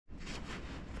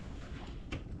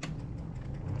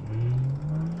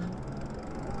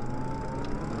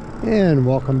And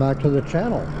welcome back to the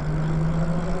channel.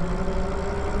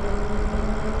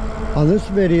 On this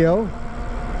video,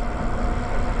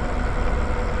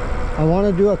 I want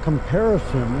to do a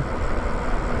comparison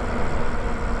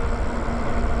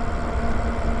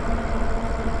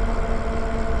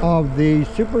of the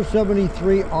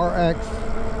Super73 RX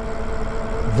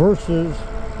versus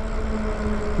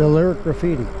the Lyric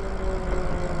Graffiti.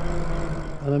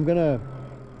 And I'm going to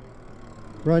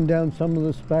run down some of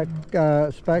the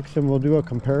specs and we'll do a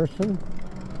comparison.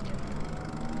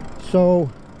 So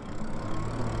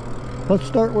let's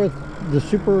start with the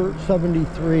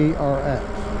Super73 RX.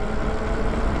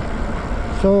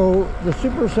 So the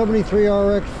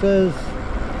Super73 RX says,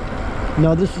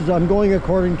 now this is, I'm going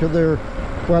according to their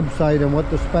website and what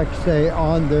the specs say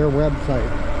on their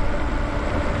website.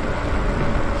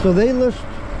 So they list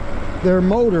their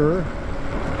motor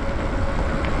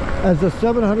as a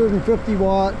 750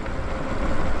 watt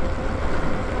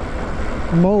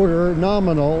motor,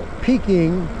 nominal,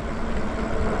 peaking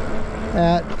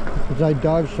at, as I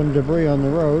dodged some debris on the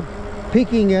road,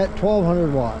 peaking at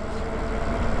 1200 watts.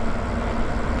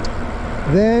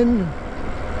 Then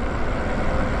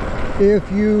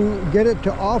if you get it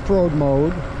to off-road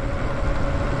mode,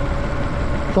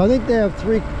 so I think they have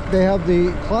three, they have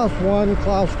the class 1,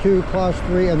 class 2, class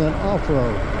 3, and then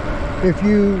off-road. If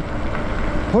you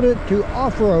put it to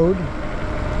off-road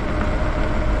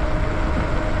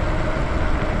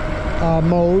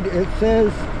mode, it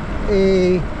says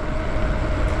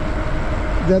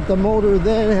that the motor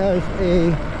then has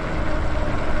a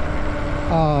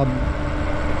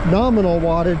nominal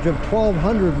wattage of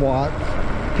 1200 watts,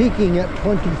 peaking at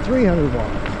 2300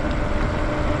 watts.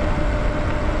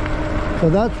 So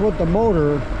that's what the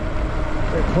motor,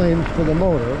 it claims for the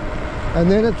motor.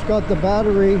 And then it's got the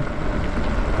battery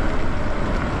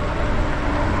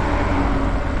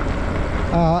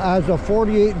as a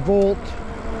 48 volt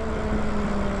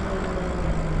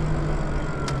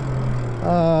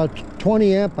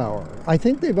 20 amp hour. I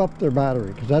think they've upped their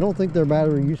battery because I don't think their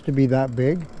battery used to be that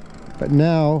big, but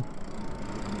now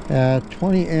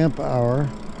 20 amp hour,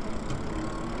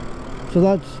 so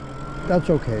that's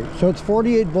okay. So it's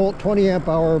 48 volt 20 amp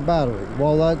hour battery.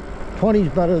 Well, that 20 is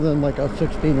better than like a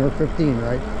 16 or 15,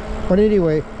 right? But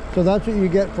anyway, so that's what you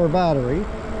get for battery.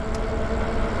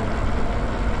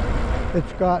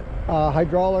 It's got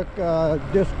hydraulic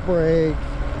disc brakes.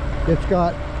 It's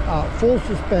got full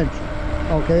suspension.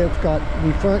 Okay, it's got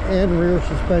the front and rear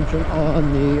suspension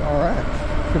on the RX,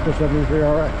 Super73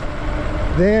 RX.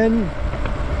 Then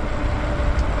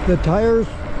the tires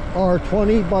are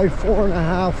 20 by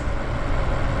 4.5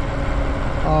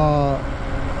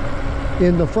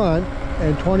 in the front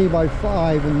and 20 by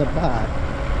 5 in the back.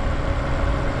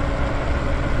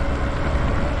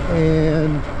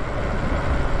 And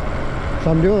so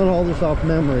I'm doing all this off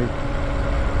memory.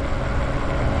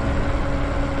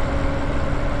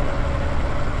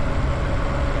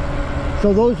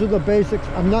 So those are the basics.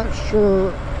 I'm not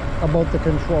sure about the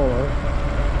controller.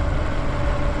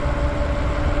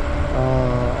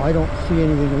 I don't see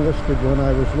anything listed when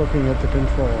I was looking at the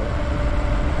controller.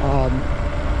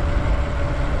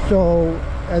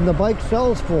 And the bike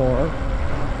sells for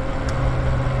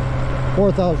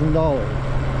 $4,000.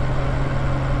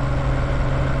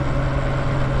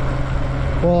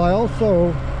 Well, I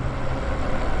also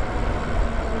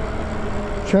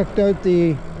checked out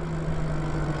the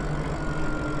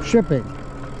shipping,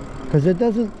 because it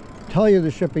doesn't tell you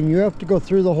the shipping. You have to go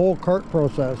through the whole cart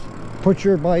process, put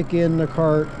your bike in the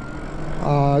cart,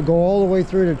 go all the way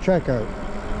through to checkout,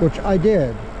 which I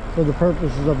did for the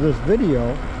purposes of this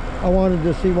video. I wanted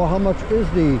to see, well, how much is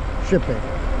the shipping?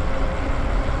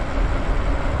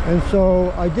 And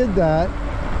so I did that.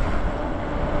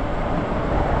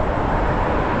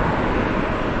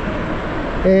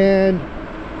 And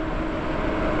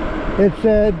it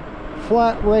said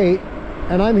flat rate,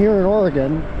 and I'm here in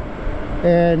Oregon,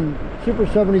 and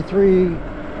Super73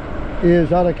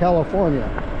 is out of California.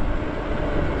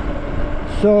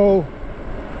 So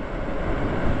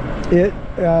it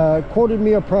quoted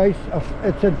me a price of,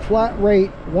 it said flat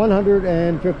rate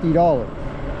 $150.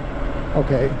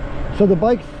 Okay, so the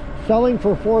bike's selling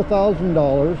for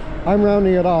 $4,000. I'm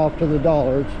rounding it off to the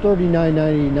dollar. It's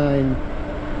 $39.99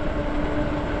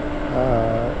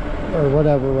 or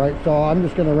whatever, right? So I'm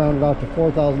just going to round it off to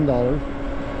 $4,000.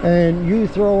 And you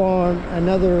throw on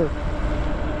another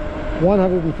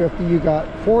 150, you got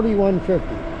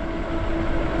 4150.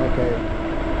 Okay,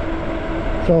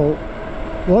 so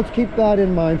let's keep that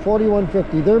in mind,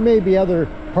 4150. There may be other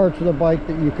parts of the bike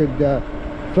that you could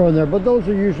throw in there, but those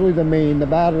are usually the main: the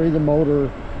battery, the motor,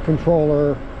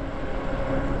 controller,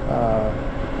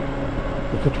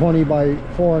 It's a 20 by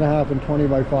 4.5 and 20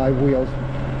 by 5 wheels.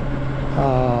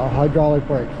 Hydraulic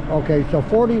brakes. Okay, so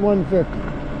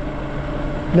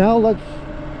 4150. Now let's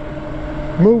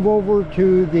move over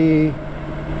to the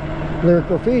Lyric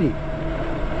Graffiti.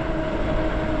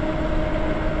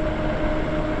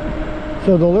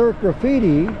 So the Lyric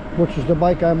Graffiti, which is the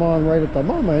bike I'm on right at the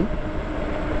moment,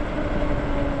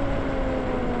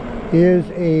 is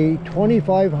a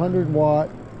 2500 watt.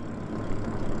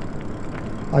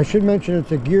 I should mention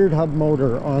it's a geared hub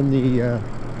motor on the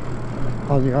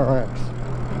RX.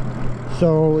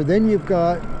 So then you've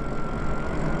got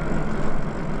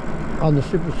on the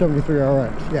Super 73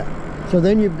 RX, yeah. So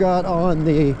then you've got on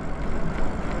the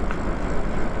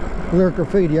Lyric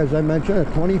Graffiti, as I mentioned, a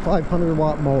 2500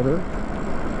 watt motor,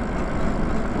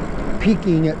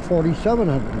 peaking at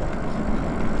 4700 watts.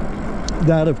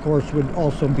 That, of course, would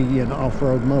also be in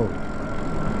off-road mode.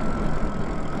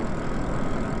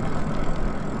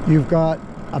 You've got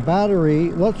a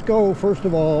battery. Let's go first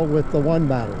of all with the one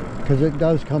battery, because it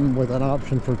does come with an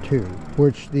option for two,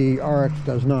 which the RX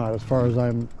does not, as far as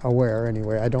I'm aware.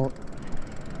 Anyway, I don't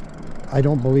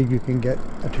believe you can get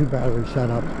a two battery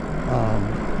setup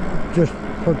just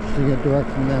purchasing it direct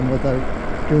from them without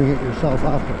doing it yourself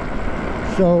after.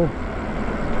 So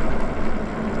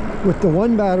with the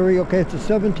one battery, okay, it's a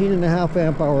 17.5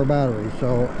 amp hour battery,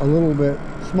 so a little bit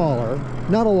smaller,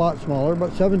 not a lot smaller,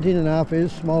 but 17.5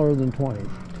 is smaller than 20.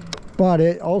 But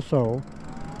it also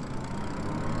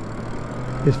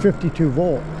is 52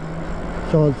 volt,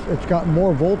 so it's got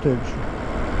more voltage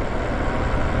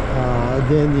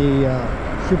than the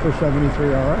Super 73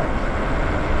 RX.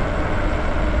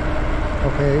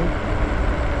 Okay,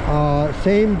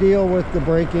 same deal with the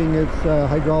braking. It's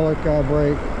hydraulic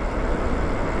brake.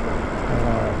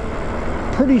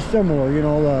 Pretty similar, you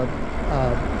know,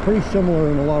 pretty similar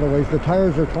in a lot of ways. The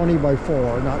tires are 20 by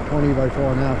 4, not 20 by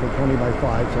 4.5 or 20 by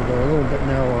 5, so they're a little bit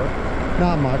narrower.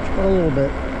 Not much, but a little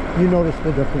bit. You notice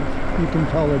the difference. You can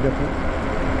tell the difference.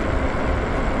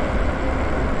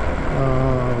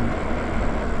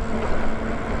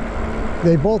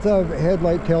 They both have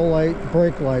headlight, tail light,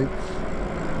 brake lights,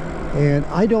 and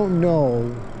I don't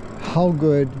know how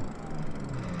good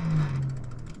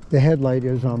the headlight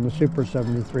is on the Super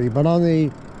 73, but on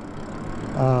the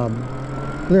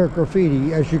Lyric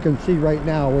Graffiti, as you can see right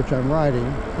now, which I'm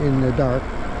riding in the dark,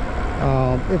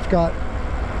 it's got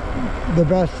the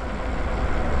best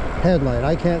headlight.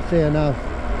 I can't say enough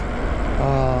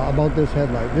about this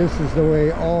headlight. This is the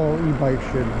way all e-bikes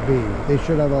should be. They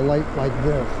should have a light like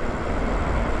this.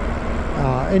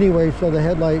 Anyway, so the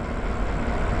headlight,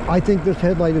 I think this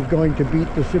headlight is going to beat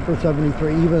the Super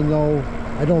 73, even though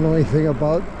I don't know anything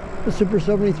about the Super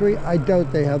 73. I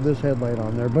doubt they have this headlight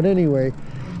on there. But anyway,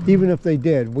 even if they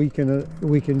did, we can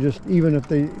just, even if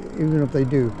they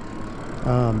do,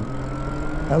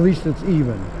 at least it's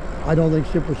even. I don't think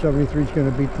Super 73 is going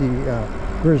to beat the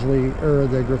Grizzly, or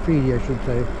the Graffiti, I should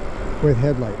say, with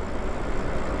headlight.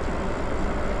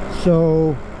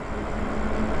 So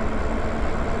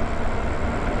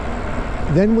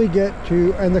then we get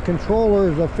to, and the controller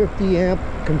is a 50 amp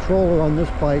controller on this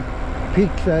bike,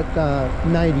 peaks at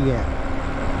 90 amp.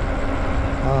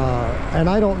 And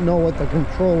I don't know what the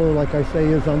controller, like I say,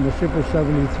 is on the Super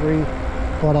 73,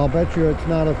 but I'll bet you it's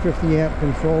not a 50 amp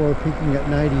controller peaking at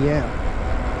 90 amp.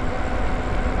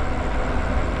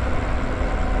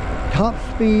 Top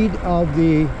speed of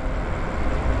the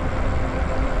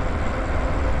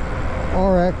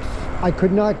RX, I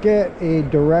could not get a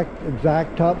direct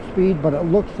exact top speed, but it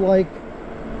looks like,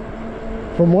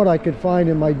 from what I could find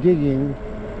in my digging,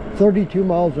 32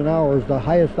 miles an hour is the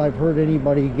highest I've heard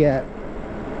anybody get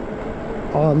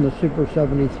on the Super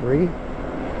 73.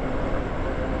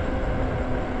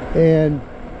 And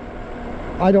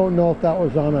I don't know if that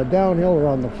was on a downhill or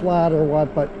on the flat or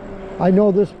what, but I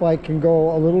know this bike can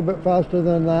go a little bit faster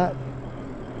than that.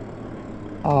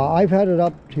 I've had it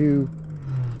up to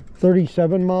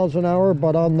 37 miles an hour,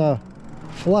 but on the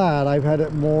flat I've had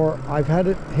it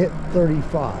hit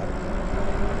 35.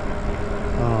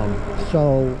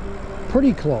 So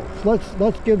pretty close.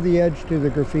 Let's give the edge to the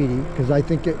Graffiti, because I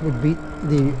think it would beat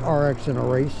the RX in a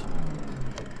race.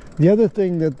 The other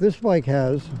thing that this bike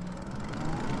has,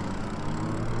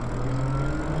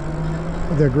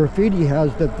 the Graffiti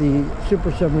has, that the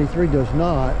Super 73 does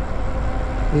not,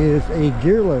 is a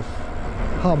gearless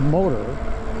hub motor,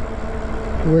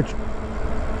 which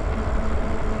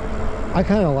I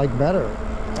kind of like better.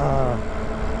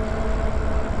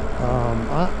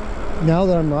 Now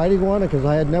that I'm riding one, because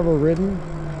I had never ridden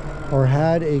or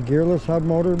had a gearless hub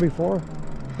motor before,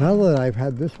 now that I've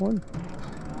had this one,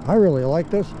 I really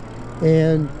like this.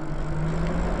 And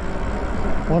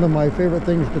one of my favorite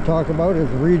things to talk about is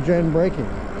regen braking.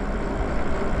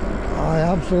 I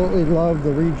absolutely love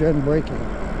the regen braking.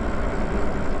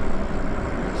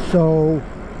 So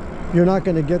you're not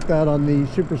going to get that on the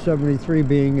Super 73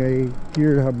 being a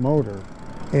geared hub motor.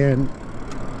 And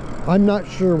I'm not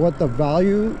sure what the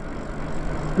value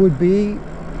would be,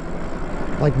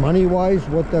 like money-wise,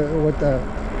 what the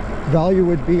value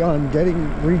would be on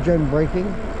getting regen braking.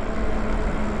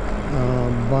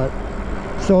 But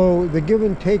so the give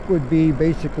and take would be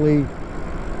basically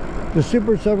the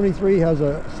Super 73 has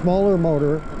a smaller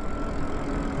motor,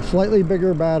 a slightly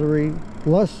bigger battery,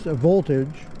 less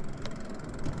voltage,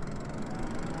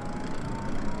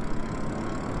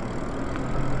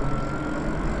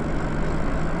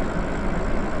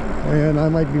 and I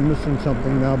might be missing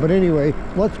something now, but anyway,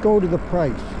 let's go to the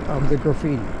price of the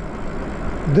Graffiti.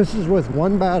 This is with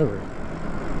one battery,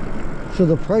 so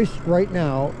the price right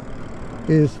now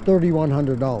is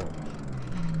 $3,100.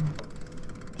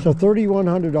 So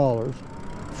 $3,100,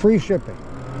 free shipping.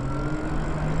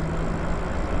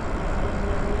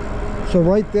 So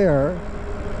right there,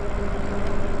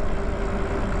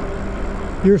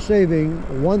 you're saving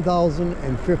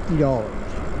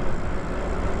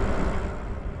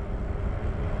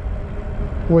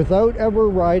 $1,050. Without ever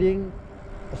riding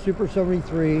a Super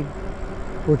 73,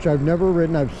 which I've never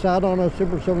ridden. I've sat on a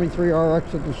Super 73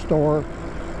 RX at the store.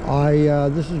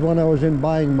 This is when I was in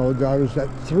buying mode. I was at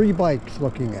 3 bikes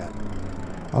looking at.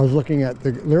 I was looking at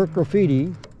the Lyric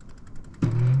Graffiti,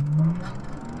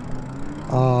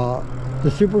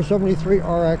 the Super 73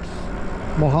 RX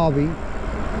Mojave,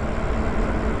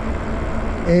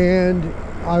 and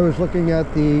I was looking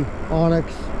at the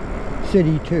Onyx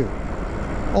City 2.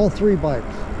 All 3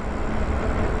 bikes.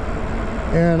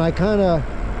 And I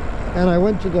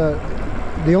went to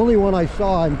the only one I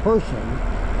saw in person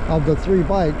of the 3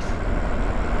 bikes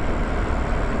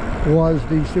was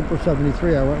the Super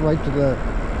 73. I went right to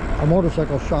a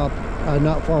motorcycle shop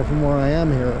not far from where I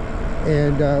am here,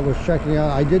 and was checking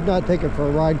out. I did not take it for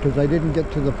a ride because I didn't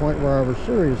get to the point where I was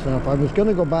serious enough. I was going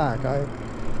to go back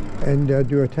and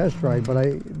do a test ride, but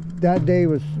that day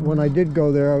was when I did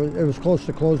go there. It was close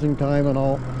to closing time and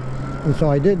all, and so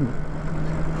I didn't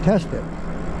test it.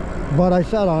 But I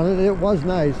sat on it. It was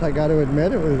nice, I got to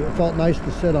admit. It felt nice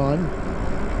to sit on.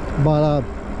 But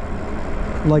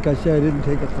like I said, I didn't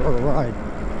take it for a ride.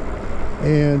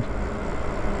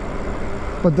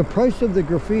 But the price of the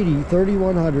Graffiti,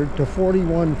 $3,100 to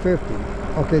 $4,150.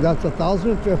 Okay, that's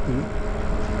 $1,050.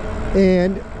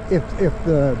 And if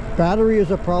the battery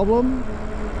is a problem,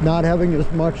 not having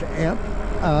as much amp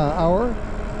hour,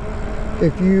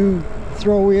 if you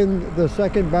throw in the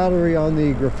second battery on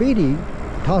the Graffiti,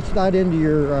 toss that into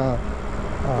your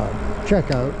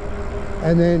checkout,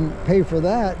 and then pay for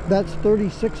that, that's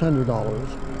 $3,600,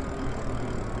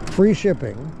 free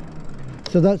shipping.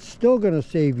 So that's still going to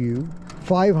save you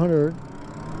 $550.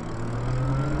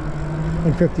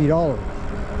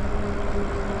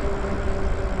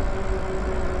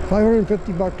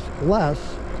 $550 less,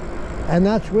 and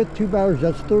that's with 2 batteries.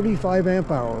 That's 35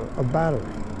 amp hour of battery,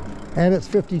 and it's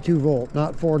 52 volt,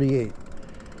 not 48.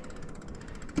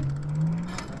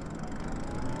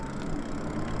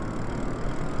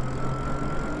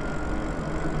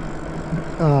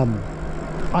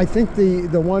 I think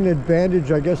the one advantage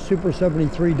I guess Super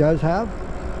 73 does have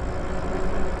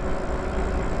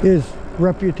is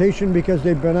reputation, because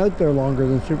they've been out there longer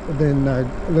than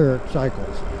Lyric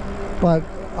cycles. But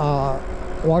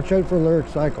watch out for Lyric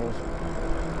cycles.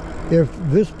 If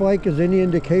this bike is any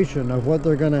indication of what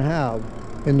they're going to have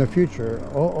in the future,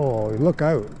 look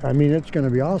out. I mean, it's going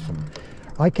to be awesome.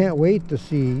 I can't wait to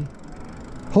see.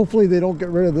 Hopefully they don't get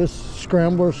rid of this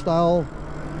scrambler style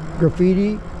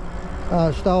Graffiti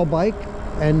style bike,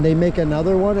 and they make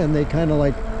another one and they kind of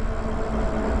like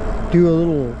do a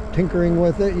little tinkering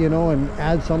with it, you know, and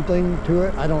add something to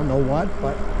it. I don't know what,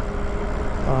 but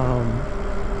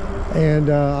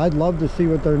I'd love to see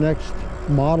what their next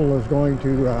model is going to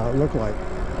look like.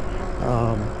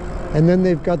 And then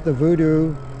they've got the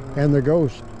Voodoo and the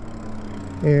Ghost,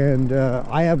 and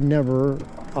I have never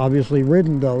obviously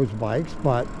ridden those bikes,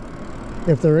 but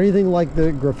if they're anything like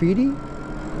the Graffiti,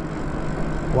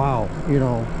 wow, you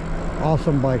know,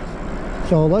 awesome bikes.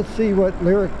 So let's see what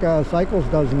Lyric Cycles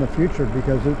does in the future,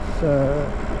 because it's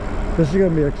this is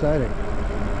going to be exciting.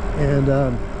 And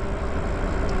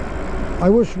I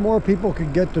wish more people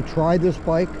could get to try this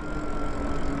bike.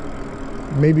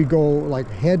 Maybe go like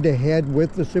head to head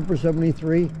with the Super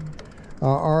 73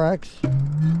 RX,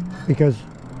 because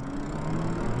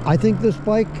I think this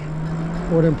bike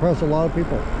would impress a lot of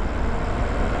people.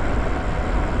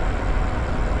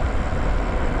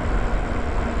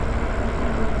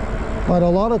 But a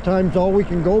lot of times all we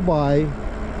can go by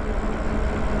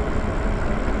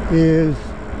is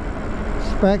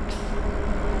specs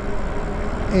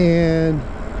and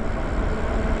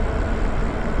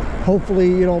hopefully,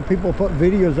 you know, people put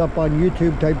videos up on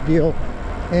YouTube type deal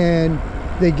and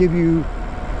they give you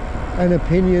an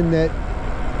opinion that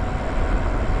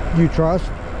you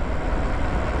trust,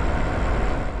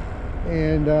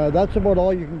 and that's about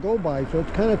all you can go by. So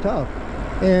it's kind of tough.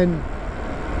 And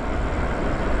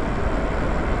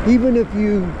even if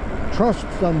you trust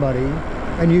somebody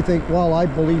and you think, well, I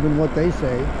believe in what they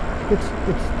say, it's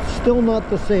still not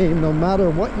the same, no matter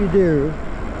what you do,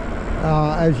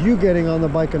 as you getting on the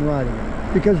bike and riding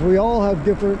it, because we all have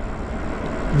different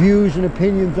views and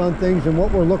opinions on things and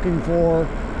what we're looking for.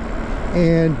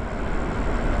 And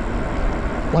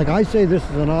like I say, this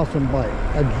is an awesome bike,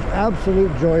 an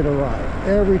absolute joy to ride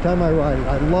every time I ride it.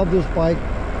 I love this bike.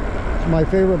 It's my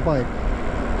favorite bike,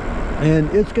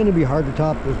 and it's going to be hard to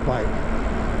top this bike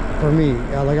for me.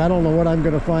 Like, I don't know what I'm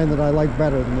going to find that I like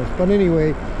better than this, but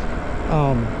anyway,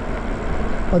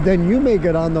 but then you may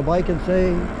get on the bike and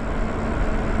say,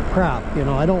 crap, you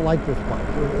know, I don't like this bike,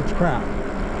 it's crap.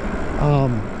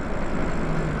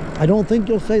 I don't think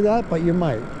you'll say that, but you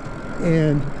might,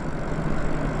 and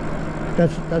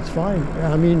that's fine.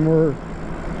 I mean, we're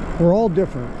all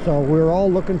different, so we're all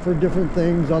looking for different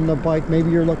things on the bike. Maybe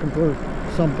you're looking for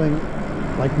something,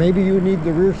 like maybe you need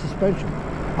the rear suspension.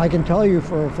 I can tell you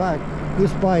for a fact,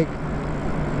 this bike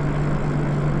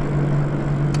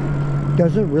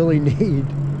doesn't really need,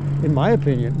 in my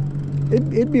opinion,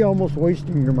 it'd be almost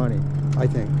wasting your money, I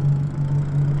think.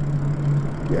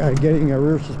 Yeah, getting a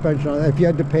rear suspension on, if you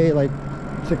had to pay like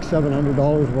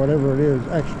 $600–700, whatever it is,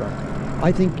 extra,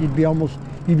 I think you'd be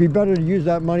better to use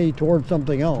that money towards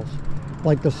something else,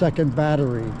 like the second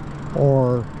battery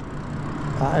or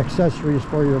accessories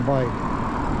for your bike.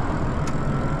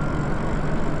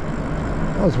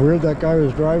 That was weird, that guy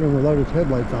was driving without his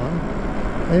headlights on.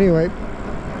 Anyway,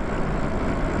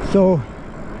 so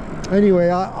anyway,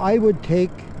 I would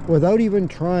take, without even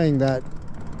trying that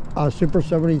Super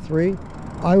 73,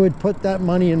 I would put that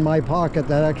money in my pocket,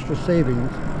 that extra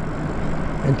savings,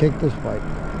 and take this bike.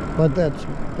 But that's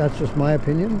just my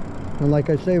opinion, and like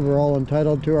I say, we're all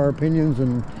entitled to our opinions,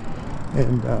 and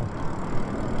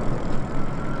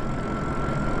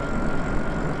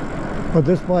but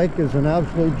this bike is an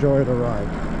absolute joy to ride,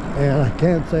 and I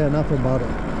can't say enough about it.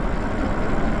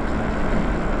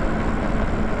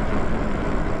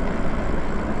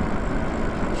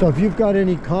 So if you've got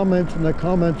any comments in the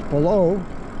comments below,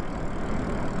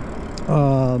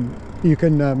 you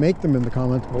can make them in the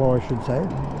comments below, I should say.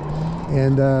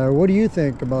 And what do you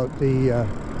think about the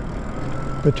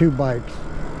two bikes?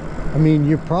 I mean,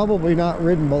 you've probably not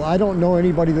ridden both. I don't know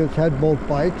anybody that's had both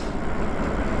bikes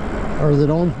or that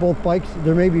owns both bikes.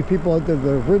 There may be people out there that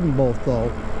have ridden both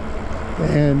though,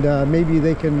 and maybe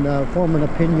they can form an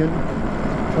opinion,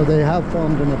 or they have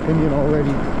formed an opinion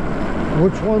already.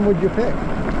 Which one would you pick?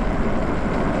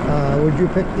 Would you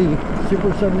pick the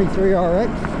Super 73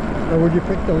 RX, or would you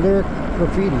pick the Lyric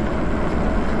Graffiti?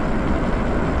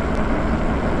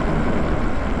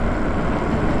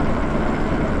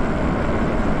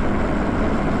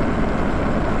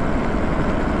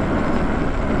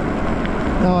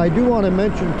 Now, I do want to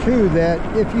mention too that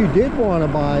if you did want to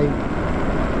buy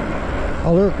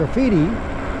a Lyric Graffiti,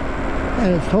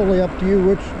 and it's totally up to you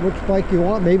which bike you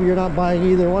want. Maybe you're not buying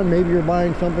either one, maybe you're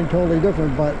buying something totally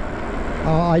different, but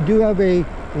I do have a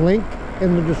link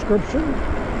in the description,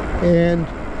 and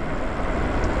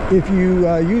if you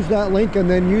use that link and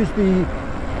then use the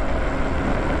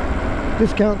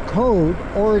discount code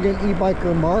Oregon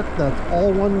eBiker Mark, that's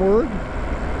all one word,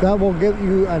 that will get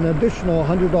you an additional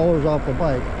 $100 off the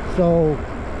bike. So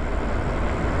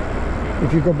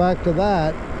if you go back to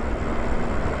that,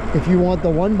 if you want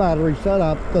the one battery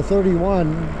setup, the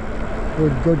 31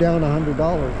 would go down $100,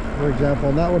 for example,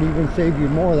 and that would even save you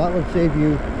more. That would save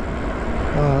you,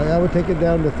 that would take it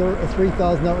down to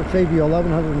 $3,000. That would save you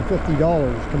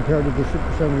 $1,150 compared to the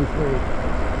Super 73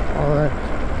 RX.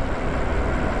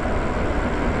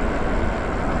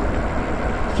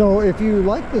 So if you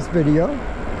like this video,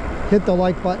 hit the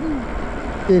like button.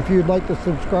 If you'd like to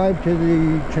subscribe to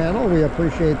the channel, we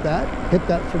appreciate that. Hit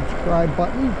that subscribe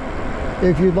button.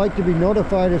 If you'd like to be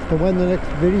notified as to when the next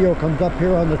video comes up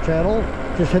here on the channel,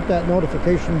 just hit that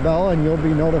notification bell and you'll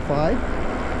be notified.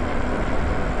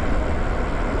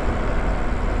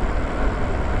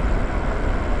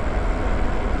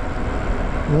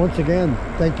 And once again,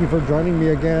 thank you for joining me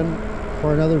again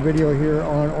for another video here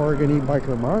on Oregon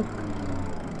eBiker Mark.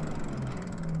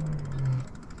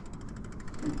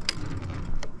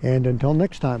 And until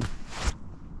next time.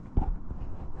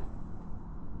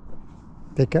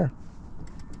 Take care.